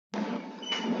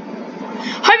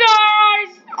Hi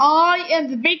guys, I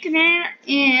am the Baconator,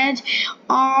 and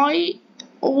I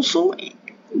also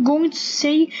going to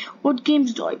say what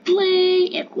games do I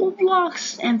play at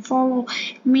Roblox, and follow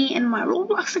me in my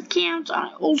Roblox account.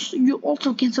 You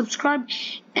also can subscribe,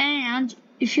 and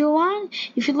if you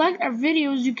like our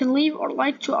videos, you can leave or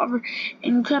like to our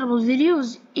incredible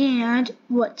videos. And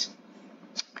what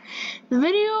the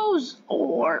videos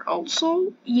are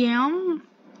also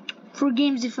for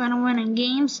games, if you wanna win in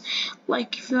games,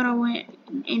 like if you wanna win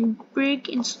in Brick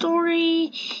and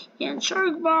Story and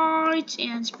Shark Bite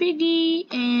and Spiggy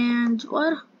and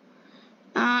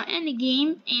any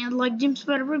game, and like Jim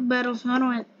Spider Brick Battle. If you wanna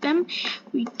win them,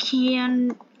 we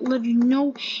can let you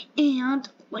know. And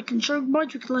like in Shark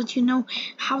Bite, we can let you know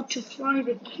how to fly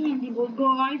the candy ball,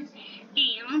 guys.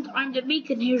 And I'm the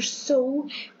Bacon here, so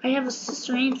I have a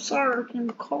sister named Sarah. I can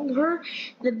call her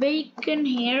the Bacon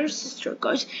Hair sister,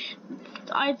 guys.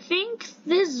 I think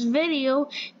this video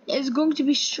is going to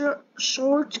be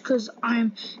short because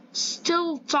I'm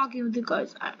still talking with you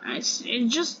guys. It's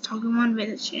just talking 1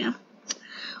 minute, yeah.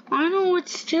 I know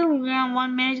it's still around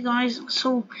 1 minute, guys,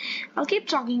 so I'll keep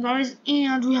talking, guys.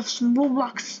 And we have some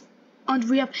Roblox, and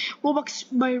we have Roblox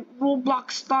by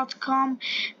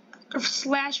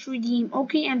roblox.com/redeem.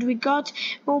 Okay, and we got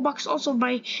Robux also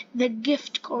by the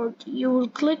gift card. You will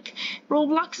click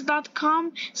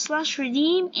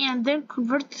roblox.com/redeem and then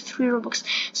convert to 3 Robux.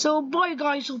 So bye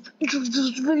guys, hope you enjoyed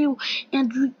this video,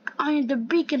 and I am the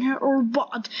Beacon here, or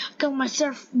Bud. I call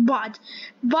myself Bud.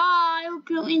 Bye, hope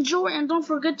you enjoy, and don't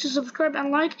forget to subscribe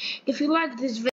and like if you like this video.